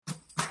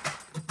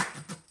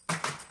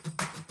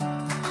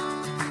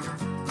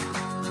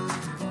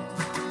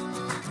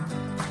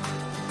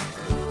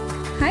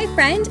Hi,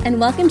 friend, and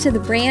welcome to the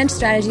Brand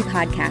Strategy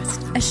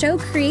Podcast, a show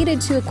created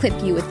to equip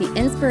you with the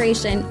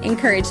inspiration,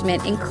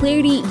 encouragement, and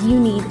clarity you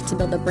need to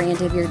build the brand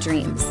of your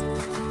dreams.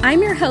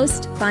 I'm your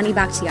host, Bonnie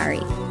Bakhtiari,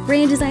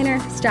 brand designer,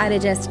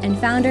 strategist, and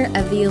founder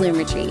of the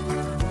Illumitry.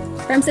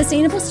 From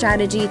sustainable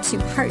strategy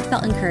to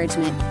heartfelt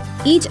encouragement,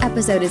 each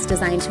episode is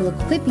designed to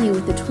equip you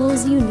with the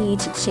tools you need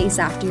to chase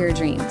after your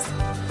dreams.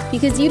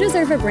 Because you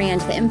deserve a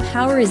brand that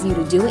empowers you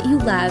to do what you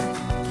love,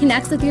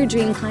 connects with your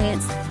dream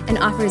clients, and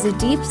offers a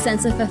deep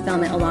sense of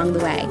fulfillment along the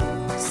way.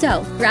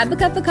 So, grab a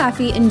cup of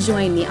coffee and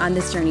join me on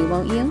this journey,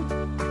 won't you?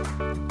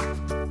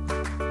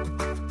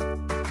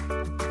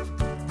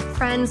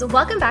 Friends,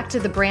 welcome back to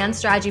the Brand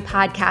Strategy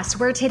Podcast,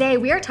 where today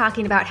we are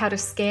talking about how to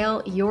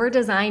scale your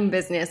design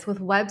business with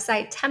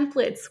website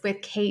templates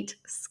with Kate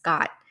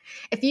Scott.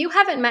 If you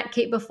haven't met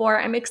Kate before,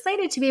 I'm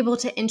excited to be able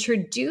to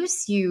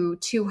introduce you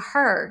to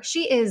her.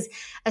 She is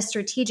a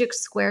strategic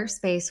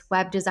Squarespace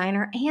web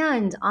designer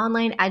and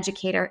online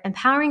educator,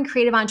 empowering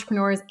creative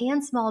entrepreneurs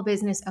and small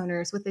business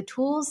owners with the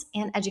tools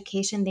and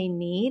education they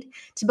need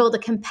to build a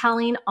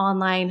compelling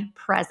online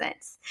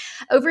presence.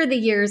 Over the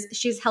years,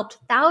 she's helped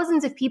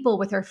thousands of people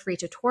with her free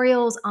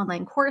tutorials,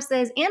 online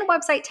courses, and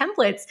website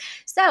templates.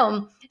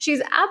 So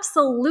she's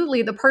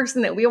absolutely the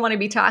person that we want to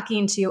be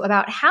talking to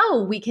about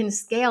how we can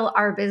scale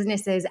our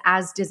businesses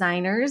as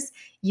designers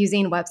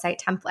using website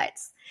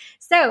templates.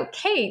 So,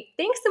 Kate,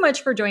 thanks so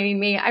much for joining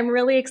me. I'm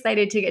really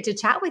excited to get to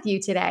chat with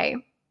you today.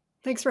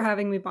 Thanks for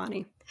having me,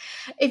 Bonnie.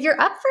 If you're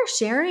up for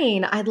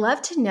sharing, I'd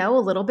love to know a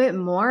little bit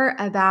more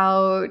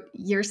about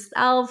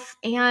yourself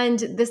and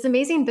this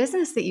amazing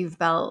business that you've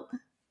built.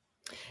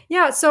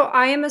 Yeah, so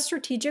I am a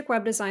strategic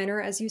web designer,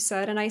 as you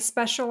said, and I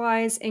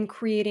specialize in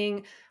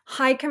creating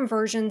high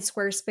conversion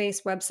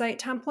Squarespace website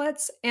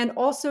templates and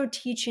also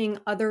teaching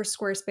other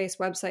Squarespace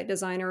website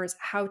designers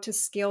how to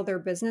scale their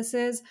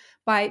businesses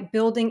by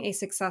building a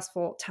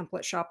successful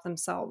template shop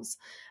themselves.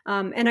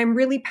 And I'm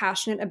really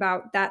passionate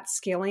about that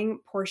scaling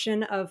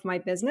portion of my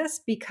business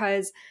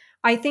because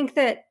I think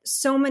that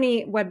so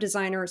many web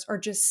designers are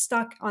just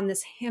stuck on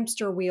this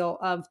hamster wheel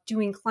of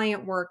doing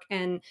client work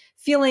and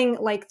feeling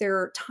like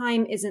their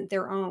time isn't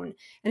their own.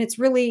 And it's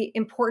really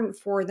important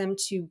for them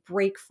to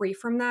break free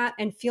from that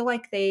and feel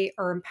like they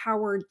are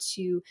empowered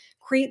to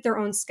create their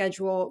own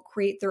schedule,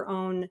 create their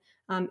own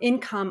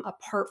income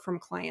apart from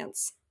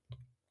clients.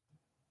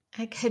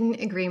 I couldn't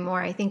agree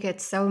more. I think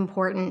it's so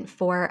important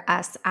for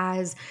us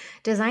as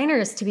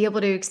designers to be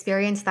able to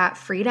experience that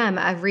freedom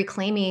of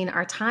reclaiming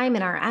our time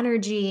and our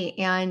energy,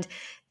 and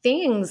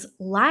things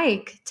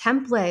like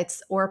templates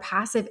or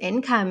passive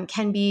income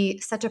can be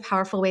such a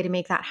powerful way to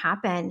make that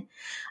happen.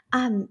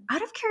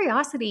 Out of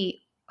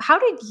curiosity, how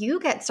did you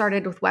get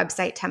started with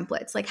website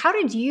templates? Like, how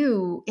did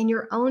you, in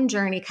your own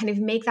journey, kind of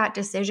make that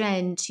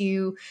decision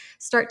to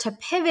start to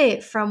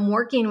pivot from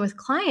working with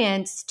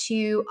clients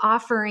to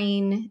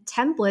offering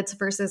templates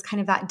versus kind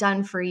of that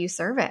done for you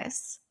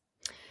service?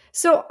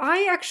 So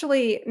I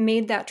actually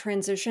made that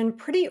transition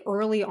pretty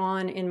early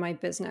on in my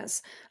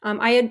business.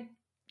 I had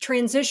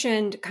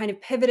kind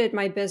of pivoted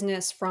my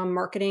business from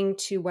marketing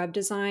to web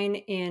design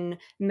in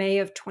May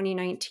of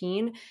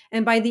 2019.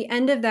 And by the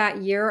end of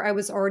that year, I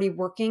was already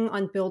working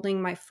on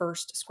building my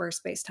first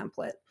Squarespace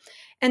template.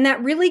 And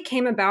that really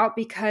came about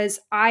because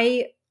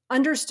I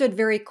understood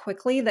very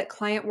quickly that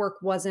client work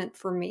wasn't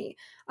for me.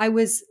 I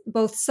was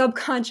both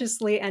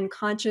subconsciously and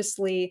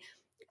consciously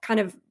kind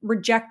of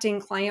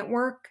rejecting client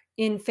work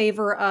in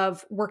favor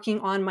of working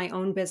on my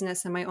own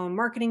business and my own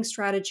marketing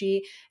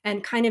strategy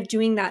and kind of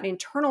doing that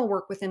internal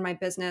work within my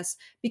business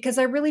because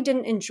I really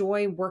didn't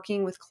enjoy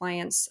working with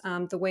clients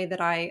the way that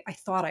I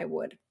thought I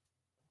would.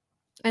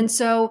 And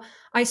so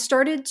I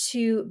started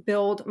to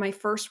build my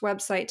first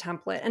website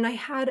template, and I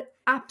had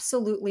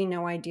absolutely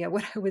no idea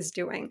what I was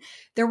doing.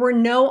 There were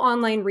no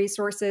online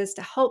resources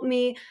to help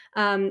me.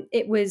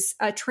 It was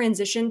a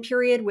transition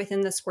period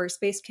within the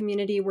Squarespace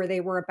community where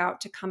they were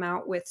about to come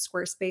out with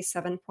Squarespace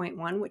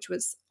 7.1, which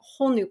was a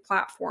whole new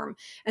platform.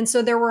 And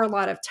so there were a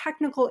lot of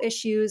technical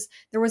issues.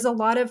 There was a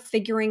lot of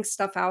figuring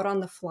stuff out on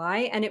the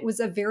fly, and it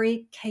was a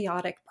very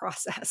chaotic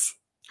process.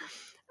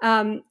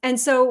 And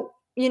so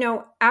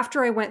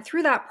after I went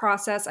through that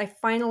process, I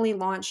finally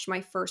launched my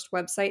first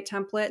website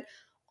template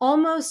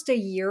almost a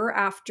year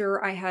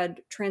after I had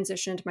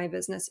transitioned my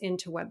business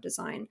into web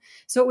design.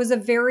 So it was a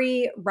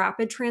very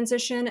rapid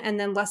transition. And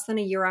then less than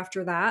a year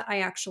after that,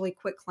 I actually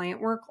quit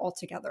client work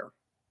altogether.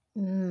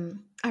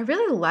 I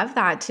really love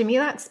that. To me,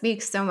 that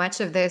speaks so much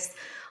of this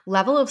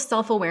level of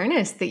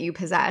self-awareness that you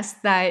possess,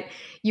 that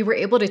you were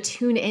able to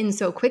tune in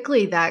so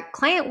quickly that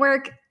client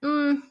work,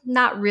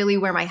 not really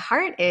where my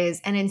heart is.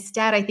 And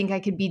instead, I think I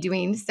could be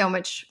doing so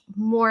much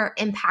more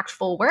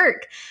impactful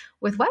work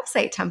with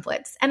website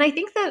templates. And I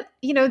think that,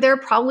 there are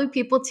probably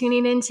people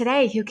tuning in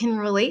today who can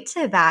relate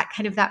to that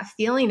kind of that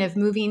feeling of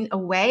moving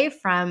away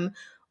from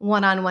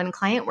one-on-one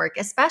client work,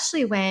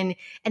 especially when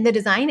in the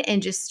design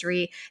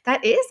industry,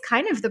 that is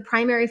kind of the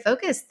primary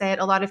focus that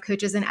a lot of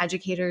coaches and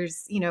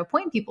educators,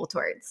 point people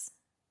towards.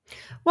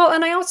 Well,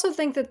 and I also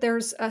think that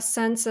there's a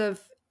sense of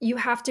you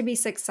have to be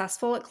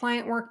successful at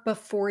client work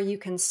before you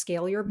can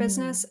scale your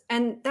business.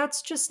 And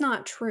that's just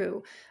not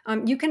true.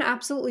 You can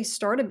absolutely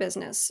start a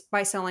business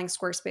by selling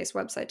Squarespace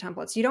website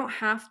templates. You don't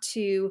have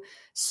to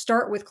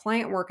start with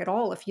client work at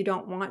all if you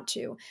don't want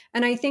to.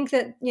 And I think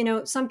that,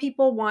 some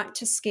people want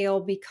to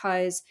scale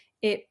because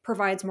it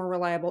provides more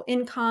reliable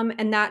income.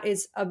 And that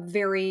is a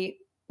very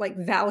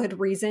valid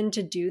reason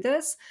to do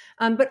this.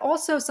 But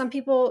also some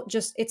people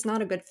it's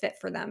not a good fit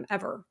for them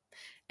ever.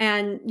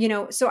 And,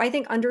 so I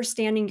think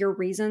understanding your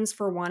reasons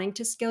for wanting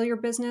to scale your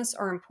business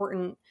are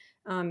important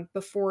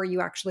before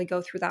you actually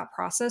go through that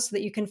process so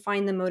that you can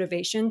find the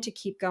motivation to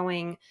keep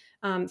going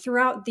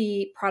throughout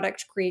the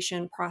product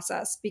creation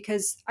process.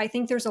 Because I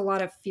think there's a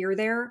lot of fear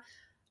there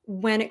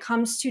when it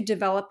comes to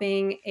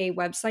developing a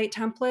website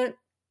template.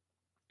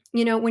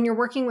 When you're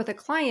working with a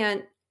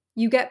client,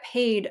 you get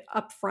paid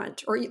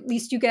upfront, or at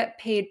least you get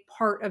paid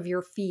part of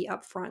your fee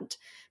upfront.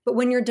 But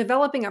when you're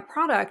developing a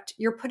product,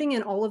 you're putting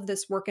in all of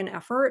this work and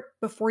effort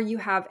before you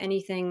have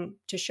anything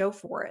to show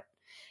for it.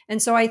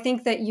 And so I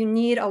think that you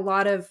need a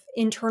lot of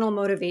internal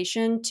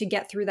motivation to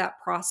get through that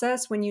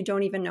process when you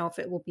don't even know if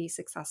it will be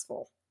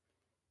successful.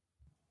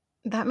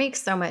 That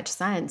makes so much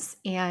sense.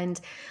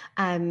 And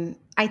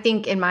I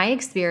think in my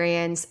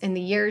experience, in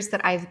the years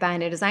that I've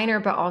been a designer,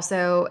 but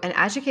also an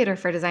educator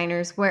for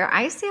designers, where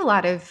I see a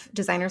lot of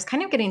designers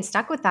kind of getting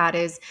stuck with that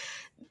is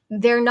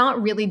they're not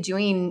really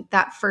doing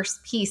that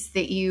first piece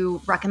that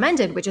you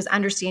recommended, which is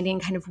understanding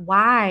kind of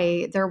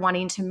why they're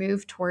wanting to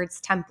move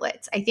towards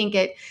templates. I think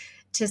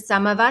to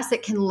some of us,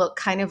 it can look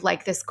kind of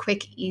like this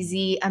quick,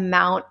 easy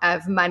amount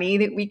of money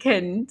that we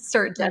can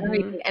start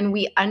generating. And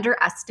we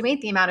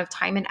underestimate the amount of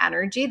time and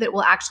energy that it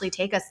will actually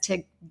take us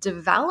to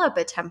develop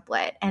a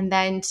template and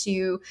then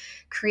to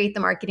create the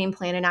marketing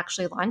plan and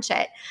actually launch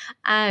it.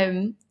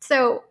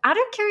 So out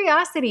of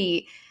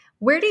curiosity,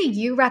 where do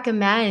you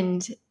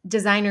recommend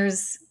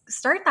designers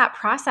start that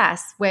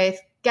process with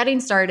getting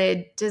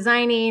started,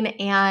 designing,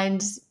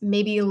 and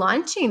maybe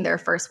launching their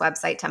first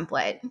website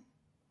template?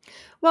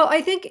 Well,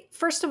 I think,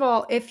 first of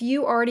all, if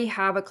you already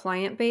have a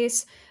client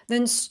base,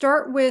 then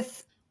start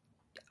with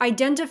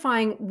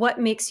identifying what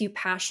makes you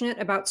passionate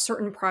about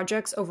certain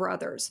projects over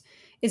others.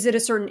 Is it a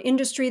certain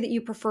industry that you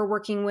prefer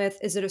working with?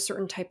 Is it a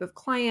certain type of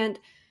client?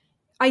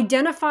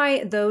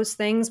 Identify those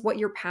things, what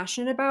you're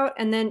passionate about,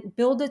 and then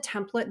build a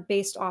template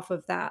based off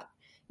of that.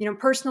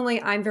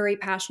 Personally, I'm very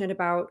passionate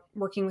about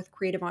working with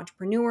creative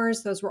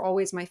entrepreneurs. Those were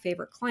always my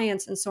favorite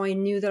clients. And so I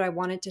knew that I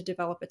wanted to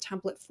develop a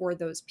template for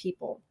those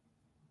people.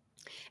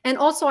 And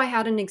also I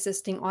had an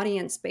existing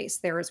audience base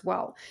there as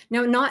well.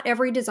 Now, not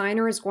every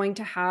designer is going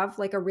to have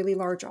a really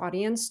large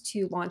audience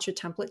to launch a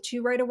template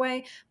to right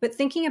away, but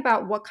thinking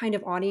about what kind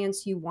of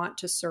audience you want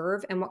to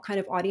serve and what kind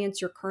of audience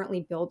you're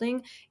currently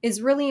building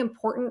is really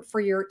important for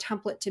your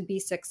template to be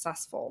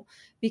successful,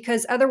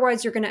 because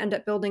otherwise you're going to end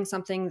up building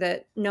something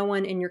that no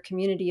one in your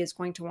community is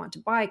going to want to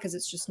buy because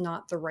it's just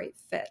not the right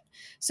fit.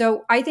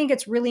 So I think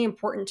it's really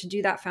important to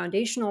do that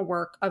foundational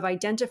work of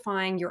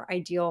identifying your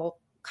ideal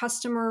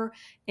customer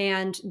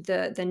and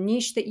the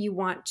niche that you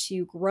want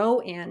to grow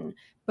in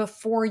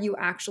before you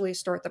actually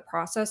start the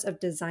process of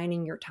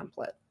designing your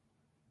template.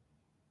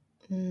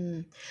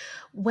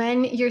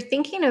 When you're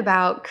thinking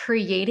about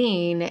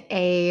creating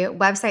a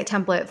website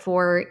template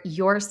for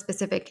your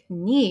specific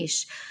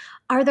niche,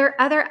 are there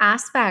other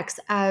aspects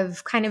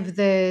of kind of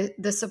the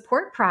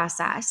support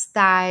process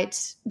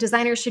that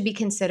designers should be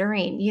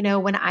considering?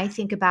 When I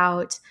think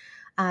about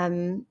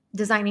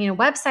designing a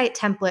website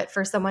template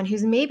for someone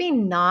who's maybe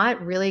not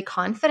really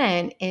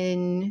confident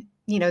in,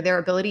 their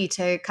ability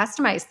to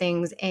customize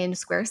things in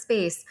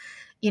Squarespace,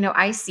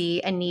 I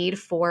see a need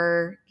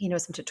for,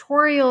 some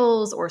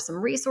tutorials or some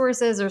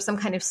resources or some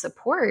kind of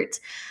support.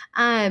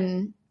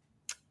 I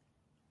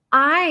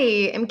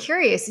am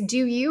curious,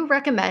 do you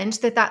recommend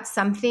that that's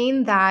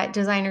something that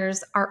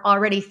designers are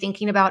already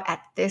thinking about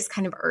at this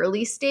kind of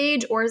early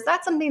stage, or is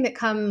that something that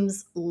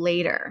comes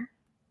later?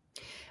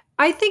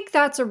 I think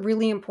that's a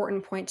really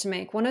important point to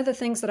make. One of the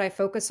things that I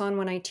focus on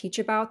when I teach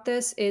about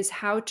this is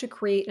how to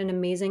create an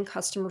amazing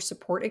customer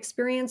support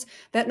experience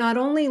that not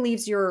only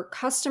leaves your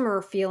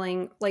customer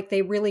feeling like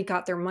they really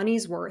got their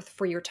money's worth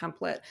for your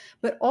template,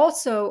 but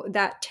also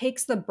that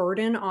takes the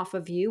burden off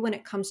of you when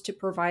it comes to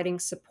providing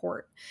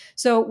support.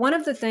 So one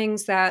of the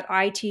things that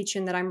I teach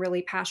and that I'm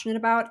really passionate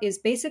about is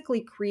basically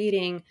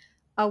creating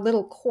a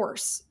little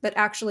course that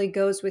actually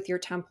goes with your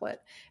template,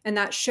 and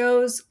that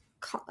shows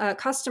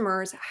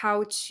customers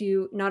how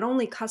to not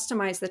only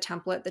customize the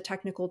template, the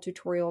technical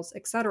tutorials,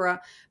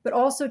 etc., but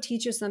also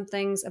teaches them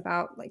things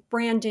about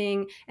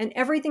branding and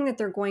everything that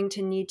they're going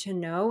to need to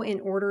know in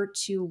order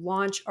to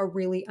launch a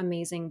really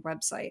amazing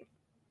website.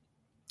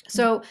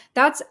 So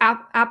that's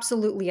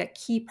absolutely a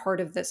key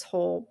part of this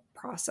whole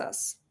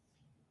process.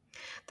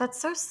 That's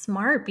so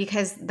smart,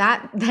 because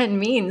that then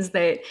means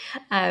that,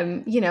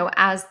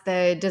 as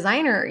the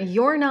designer,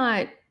 you're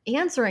not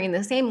answering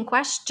the same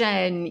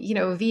question,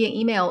 via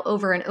email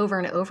over and over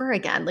and over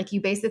again. Like,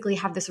 you basically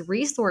have this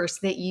resource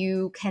that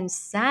you can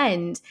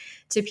send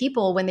to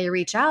people when they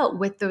reach out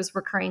with those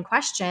recurring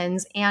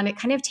questions. And it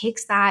kind of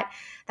takes that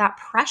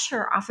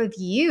pressure off of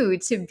you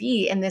to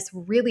be in this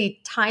really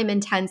time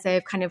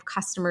intensive kind of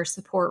customer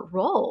support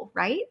role,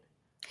 right?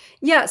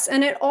 Yes,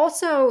 and it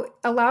also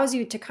allows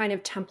you to kind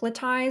of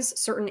templatize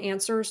certain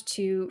answers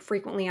to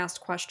frequently asked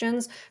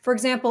questions. For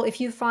example, if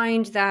you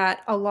find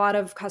that a lot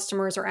of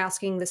customers are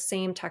asking the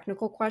same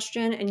technical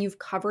question and you've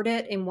covered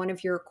it in one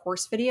of your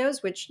course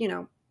videos, which,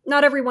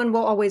 not everyone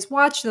will always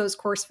watch those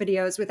course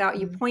videos without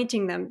you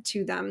pointing them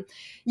to them.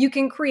 You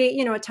can create,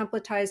 a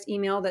templatized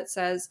email that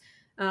says,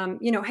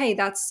 hey,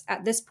 that's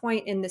at this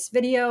point in this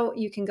video.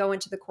 You can go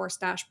into the course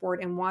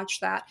dashboard and watch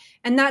that.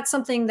 And that's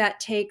something that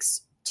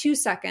takes 2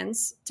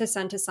 seconds to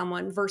send to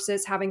someone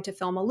versus having to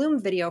film a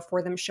Loom video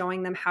for them,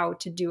 showing them how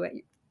to do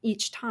it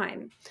each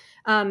time.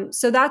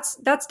 So that's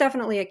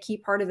definitely a key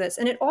part of this.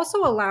 And it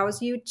also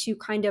allows you to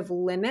kind of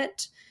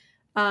limit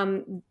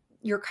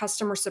your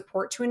customer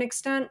support to an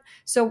extent.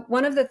 So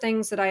one of the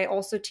things that I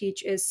also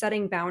teach is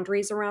setting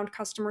boundaries around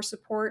customer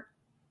support.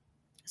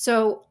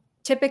 So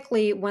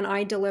typically when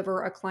I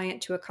deliver a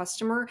client to a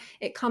customer,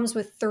 it comes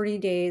with 30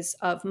 days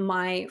of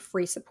my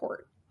free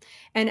support.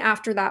 And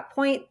after that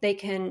point,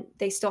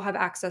 they still have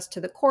access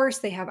to the course,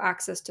 they have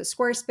access to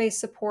Squarespace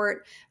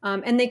support,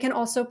 and they can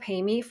also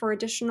pay me for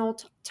additional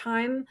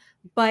time.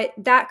 But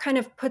that kind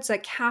of puts a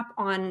cap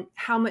on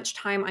how much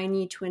time I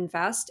need to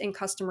invest in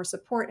customer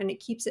support, and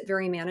it keeps it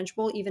very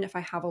manageable, even if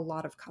I have a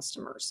lot of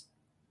customers.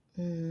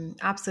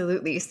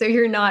 Absolutely. So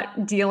you're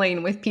not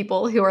dealing with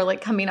people who are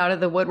like coming out of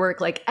the woodwork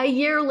like a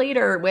year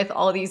later with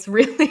all these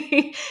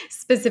really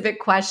specific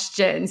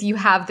questions. You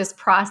have this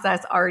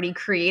process already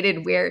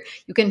created where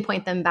you can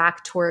point them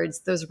back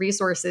towards those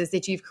resources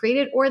that you've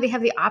created, or they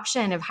have the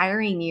option of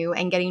hiring you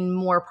and getting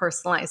more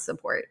personalized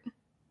support.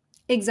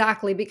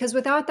 Exactly, because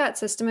without that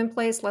system in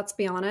place, let's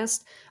be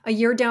honest, a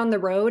year down the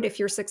road, if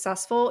you're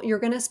successful, you're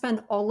going to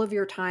spend all of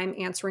your time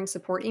answering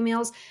support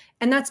emails.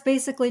 And that's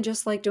basically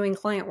just like doing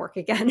client work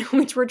again,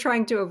 which we're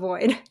trying to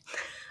avoid.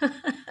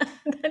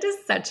 That is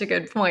such a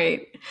good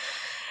point.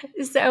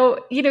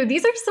 So,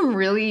 these are some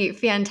really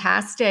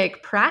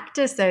fantastic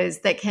practices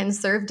that can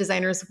serve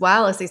designers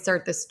well as they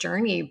start this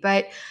journey.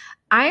 But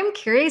I'm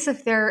curious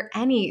if there are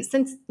any,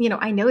 since,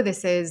 I know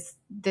this is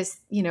this,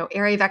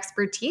 area of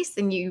expertise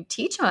and you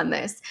teach on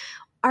this.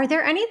 Are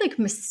there any like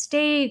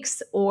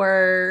mistakes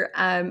or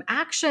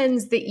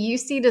actions that you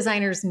see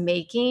designers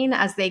making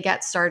as they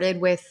get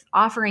started with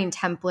offering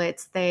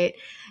templates that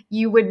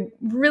you would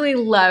really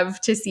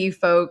love to see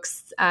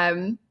folks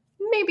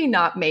maybe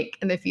not make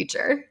in the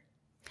future?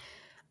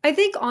 I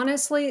think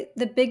honestly,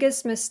 the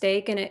biggest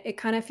mistake, and it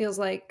kind of feels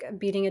like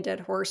beating a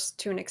dead horse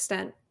to an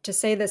extent to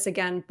say this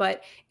again,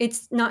 but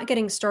it's not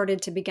getting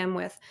started to begin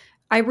with.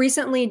 I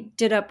recently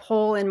did a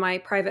poll in my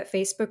private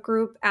Facebook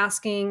group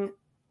asking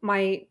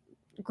my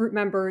group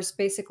members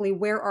basically,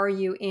 where are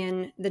you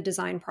in the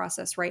design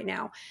process right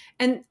now?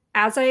 And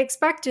as I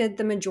expected,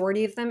 the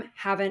majority of them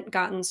haven't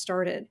gotten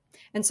started.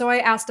 And so I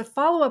asked a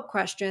follow-up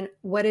question,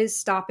 what is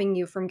stopping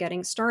you from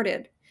getting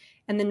started?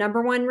 And the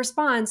number one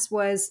response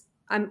was,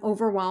 I'm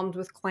overwhelmed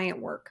with client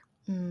work.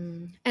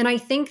 And I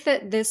think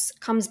that this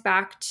comes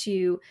back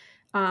to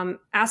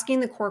asking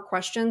the core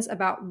questions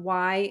about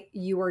why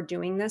you are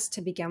doing this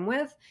to begin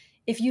with.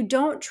 If you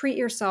don't treat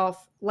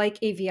yourself like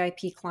a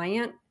VIP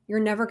client,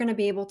 you're never going to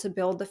be able to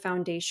build the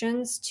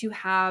foundations to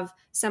have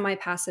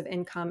semi-passive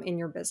income in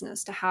your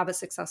business, to have a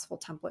successful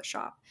template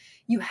shop.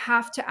 You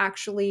have to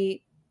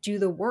actually do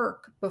the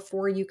work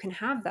before you can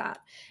have that.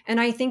 And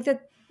I think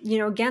that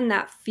again,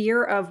 that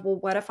fear of, well,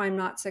 what if I'm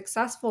not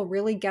successful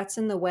really gets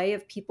in the way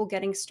of people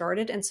getting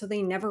started. And so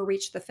they never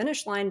reach the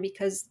finish line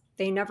because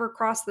they never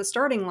cross the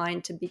starting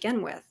line to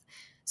begin with.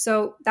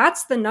 So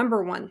that's the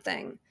number one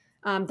thing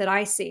that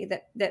I see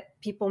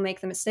that people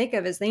make the mistake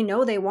of, is they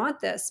know they want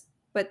this,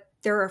 but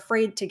they're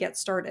afraid to get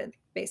started,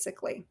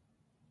 basically.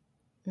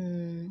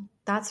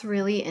 That's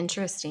really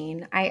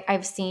interesting.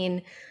 I've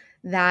seen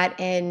that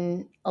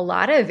in a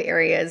lot of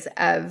areas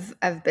of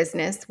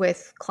business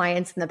with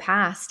clients in the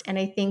past. And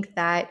I think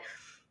that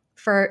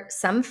for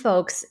some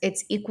folks,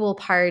 it's equal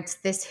parts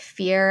this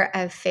fear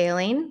of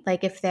failing.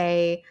 Like if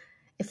they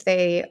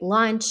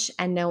launch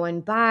and no one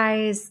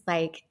buys,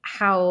 like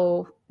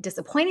how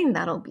disappointing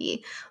that'll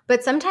be.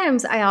 But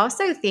sometimes I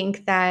also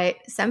think that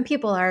some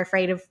people are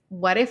afraid of,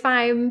 what if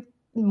I'm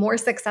more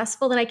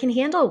successful than I can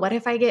handle? What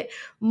if I get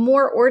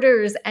more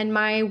orders and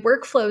my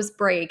workflows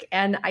break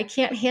and I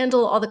can't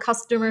handle all the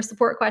customer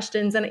support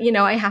questions and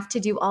I have to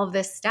do all of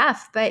this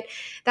stuff? But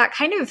that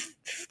kind of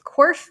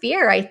core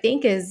fear, I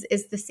think, is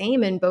the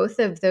same in both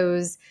of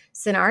those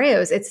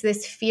scenarios. It's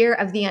this fear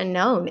of the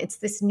unknown. It's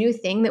this new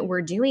thing that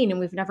we're doing and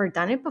we've never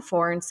done it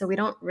before. And so we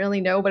don't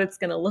really know what it's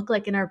going to look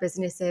like in our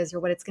businesses or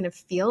what it's going to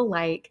feel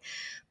like.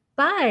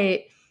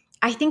 But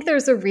I think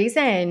there's a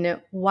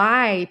reason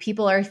why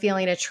people are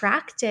feeling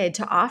attracted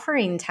to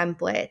offering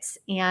templates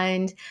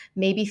and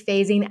maybe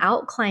phasing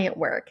out client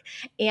work.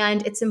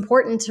 And it's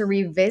important to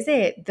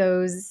revisit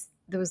those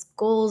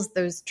goals,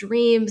 those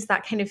dreams,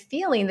 that kind of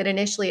feeling that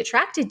initially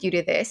attracted you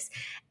to this.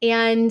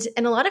 And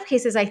in a lot of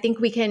cases, I think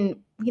we can,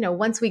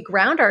 once we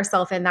ground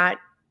ourselves in that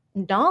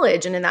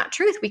knowledge and in that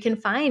truth, we can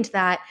find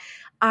that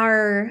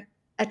our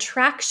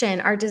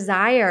attraction, our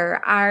desire,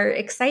 our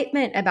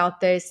excitement about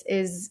this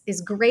is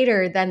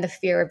greater than the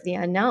fear of the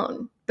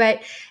unknown.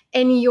 But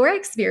in your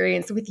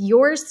experience with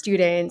your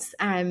students,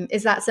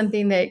 is that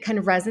something that kind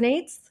of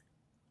resonates?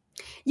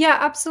 Yeah,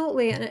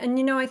 absolutely.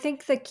 And I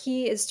think the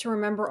key is to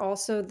remember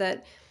also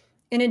that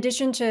in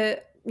addition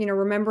to,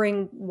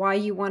 remembering why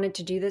you wanted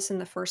to do this in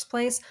the first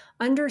place,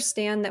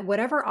 understand that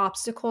whatever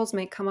obstacles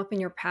may come up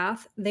in your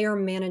path, they are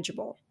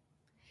manageable.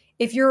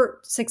 If you're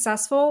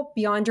successful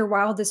beyond your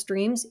wildest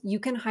dreams, you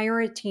can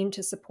hire a team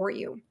to support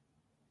you.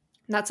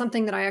 That's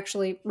something that I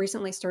actually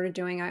recently started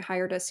doing. I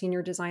hired a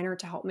senior designer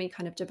to help me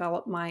kind of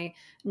develop my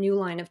new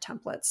line of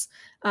templates.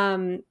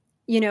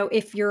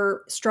 If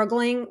you're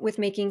struggling with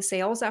making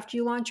sales after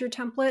you launch your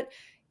template,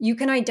 you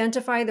can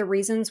identify the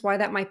reasons why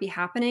that might be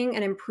happening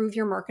and improve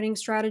your marketing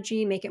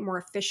strategy, make it more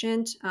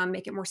efficient,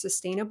 make it more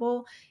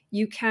sustainable.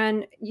 You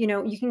can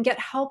get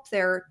help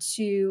there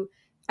to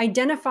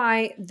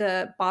identify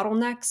the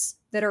bottlenecks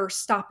that are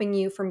stopping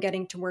you from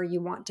getting to where you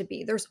want to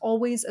be. There's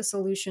always a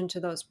solution to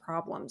those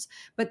problems,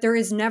 but there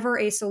is never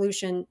a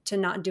solution to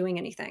not doing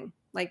anything.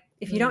 Like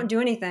if you don't do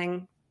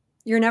anything,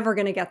 you're never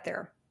going to get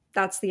there.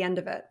 That's the end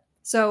of it.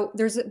 So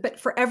but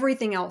for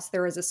everything else,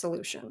 there is a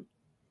solution.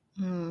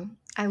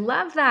 I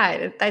love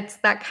that. That's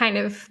that kind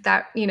of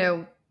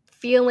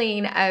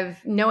feeling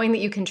of knowing that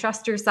you can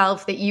trust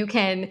yourself, that you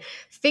can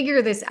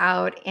figure this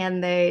out,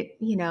 and that,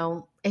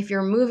 if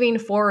you're moving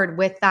forward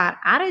with that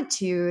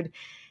attitude,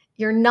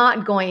 you're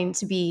not going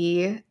to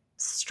be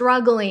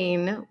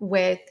struggling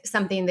with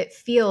something that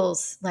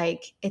feels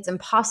like it's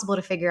impossible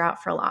to figure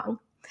out for long.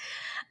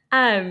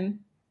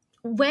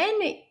 When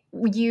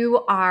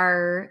you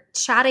are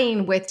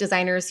chatting with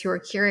designers who are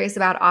curious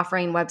about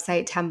offering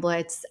website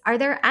templates, are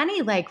there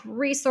any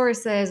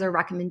resources or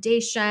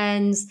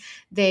recommendations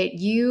that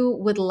you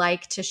would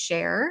like to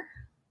share?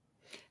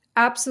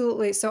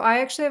 Absolutely. So I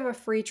actually have a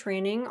free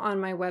training on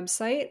my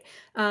website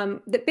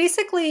that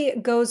basically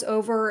goes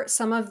over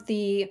some of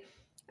the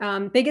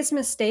biggest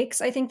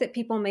mistakes I think that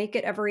people make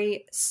at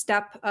every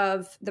step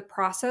of the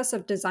process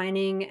of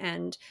designing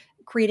and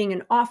creating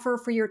an offer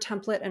for your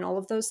template and all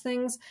of those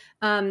things.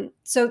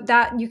 So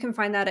that you can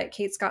find that at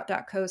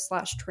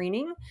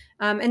katescott.co/training.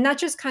 And that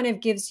just kind of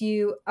gives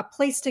you a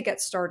place to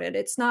get started.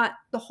 It's not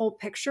the whole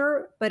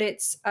picture, but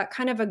it's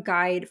kind of a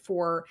guide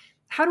for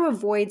how to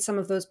avoid some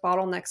of those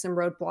bottlenecks and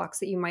roadblocks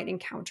that you might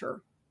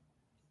encounter.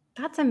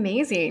 That's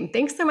amazing.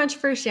 Thanks so much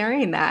for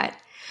sharing that.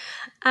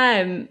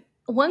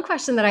 One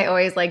question that I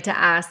always like to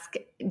ask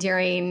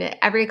during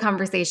every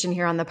conversation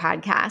here on the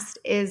podcast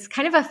is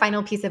kind of a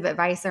final piece of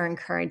advice or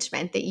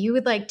encouragement that you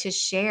would like to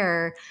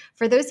share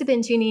for those who've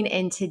been tuning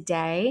in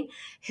today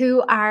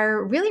who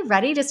are really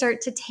ready to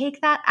start to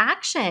take that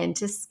action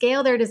to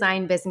scale their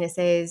design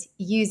businesses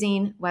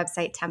using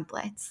website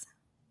templates.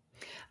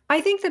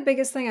 I think the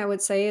biggest thing I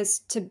would say is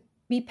to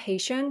be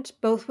patient,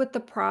 both with the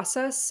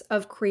process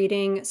of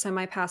creating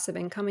semi-passive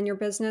income in your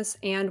business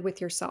and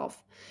with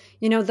yourself.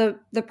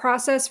 The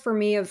process for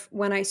me of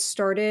when I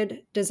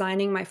started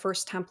designing my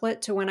first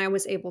template to when I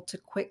was able to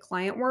quit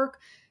client work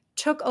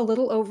took a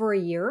little over a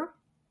year.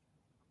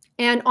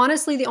 And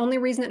honestly, the only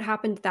reason it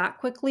happened that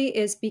quickly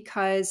is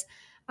because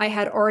I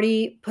had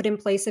already put in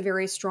place a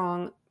very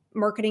strong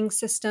marketing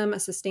system, a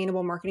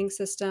sustainable marketing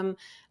system.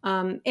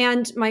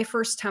 And my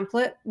first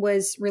template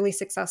was really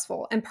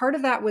successful. And part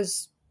of that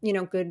was,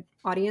 good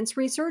audience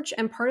research.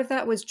 And part of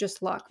that was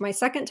just luck. My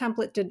second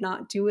template did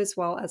not do as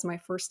well as my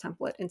first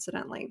template,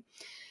 incidentally.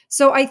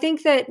 So I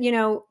think that,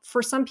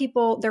 for some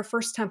people, their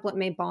first template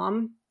may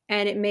bomb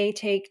and it may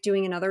take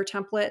doing another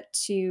template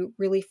to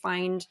really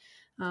find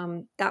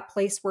that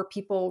place where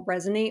people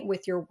resonate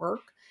with your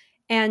work.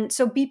 And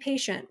so be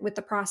patient with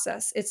the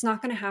process. It's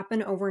not going to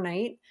happen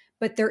overnight,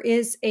 but there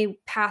is a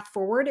path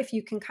forward if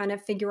you can kind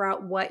of figure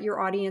out what your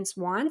audience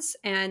wants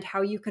and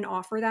how you can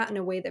offer that in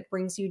a way that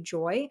brings you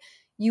joy.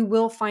 You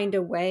will find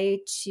a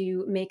way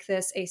to make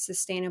this a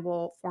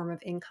sustainable form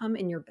of income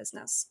in your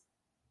business.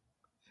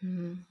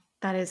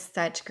 That is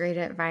such great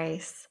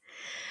advice.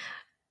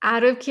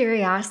 Out of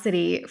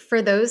curiosity,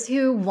 for those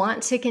who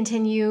want to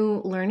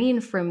continue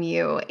learning from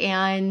you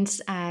and,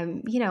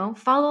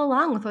 follow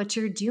along with what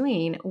you're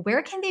doing,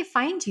 where can they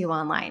find you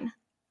online?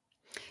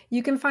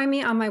 You can find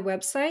me on my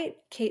website,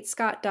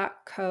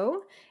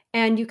 katescott.co,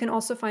 and you can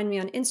also find me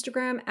on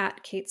Instagram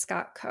at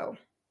katescottco.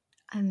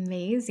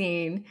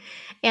 Amazing.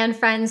 And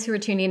friends who are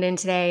tuning in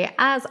today,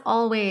 as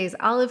always,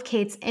 all of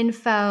Kate's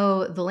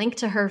info, the link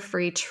to her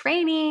free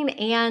training,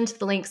 and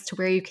the links to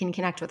where you can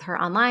connect with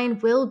her online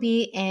will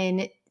be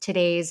in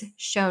today's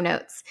show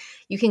notes.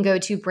 You can go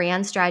to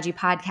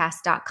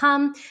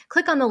brandstrategypodcast.com,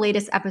 click on the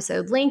latest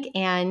episode link,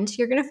 and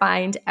you're going to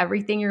find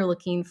everything you're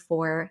looking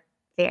for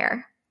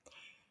there.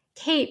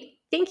 Kate,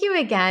 thank you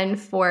again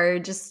for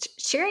just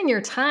sharing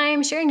your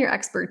time, sharing your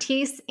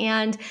expertise,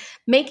 and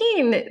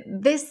making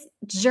this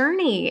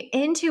journey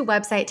into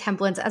website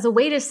templates as a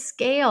way to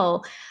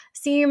scale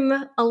seem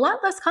a lot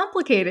less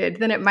complicated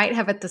than it might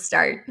have at the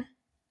start.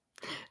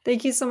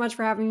 Thank you so much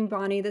for having me,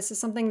 Bonnie. This is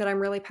something that I'm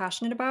really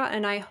passionate about,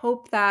 and I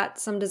hope that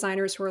some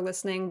designers who are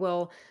listening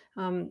will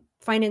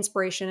find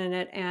inspiration in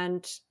it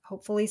and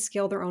hopefully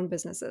scale their own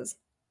businesses.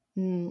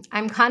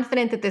 I'm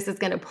confident that this is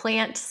going to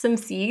plant some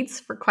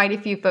seeds for quite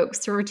a few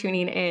folks who are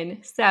tuning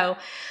in. So,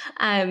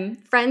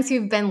 friends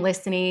who've been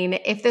listening,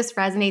 if this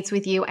resonates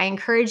with you, I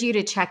encourage you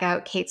to check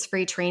out Kate's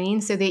free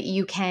training so that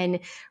you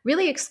can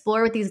really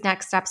explore what these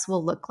next steps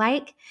will look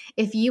like.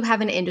 If you have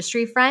an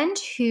industry friend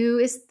who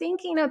is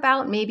thinking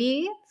about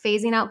maybe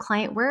phasing out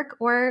client work,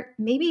 or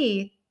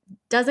maybe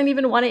doesn't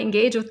even want to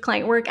engage with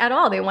client work at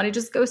all, they want to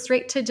just go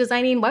straight to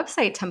designing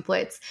website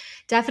templates,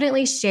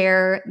 definitely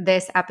share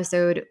this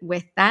episode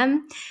with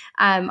them.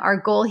 Our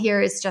goal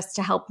here is just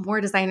to help more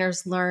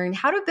designers learn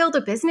how to build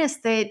a business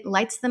that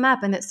lights them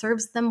up and that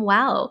serves them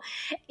well.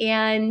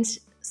 And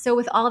so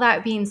with all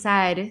that being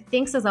said,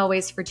 thanks as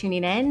always for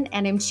tuning in,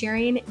 and I'm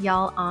cheering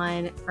y'all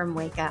on from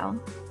Waco.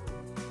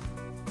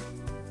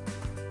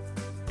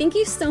 Thank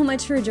you so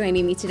much for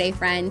joining me today,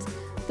 friend.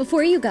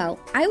 Before you go,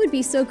 I would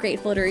be so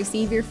grateful to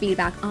receive your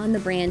feedback on the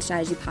Brand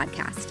Strategy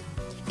Podcast.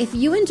 If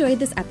you enjoyed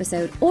this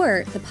episode,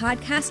 or the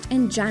podcast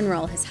in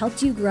general has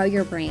helped you grow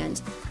your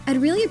brand, I'd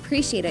really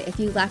appreciate it if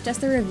you left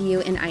us a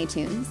review in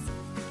iTunes.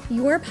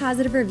 Your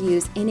positive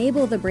reviews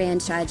enable the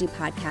Brand Strategy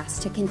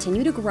Podcast to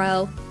continue to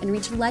grow and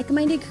reach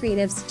like-minded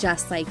creatives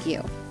just like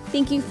you.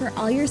 Thank you for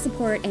all your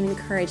support and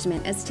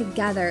encouragement as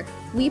together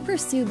we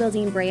pursue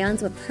building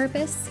brands with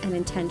purpose and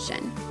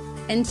intention.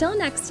 Until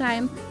next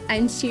time,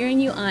 I'm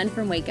cheering you on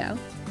from Waco.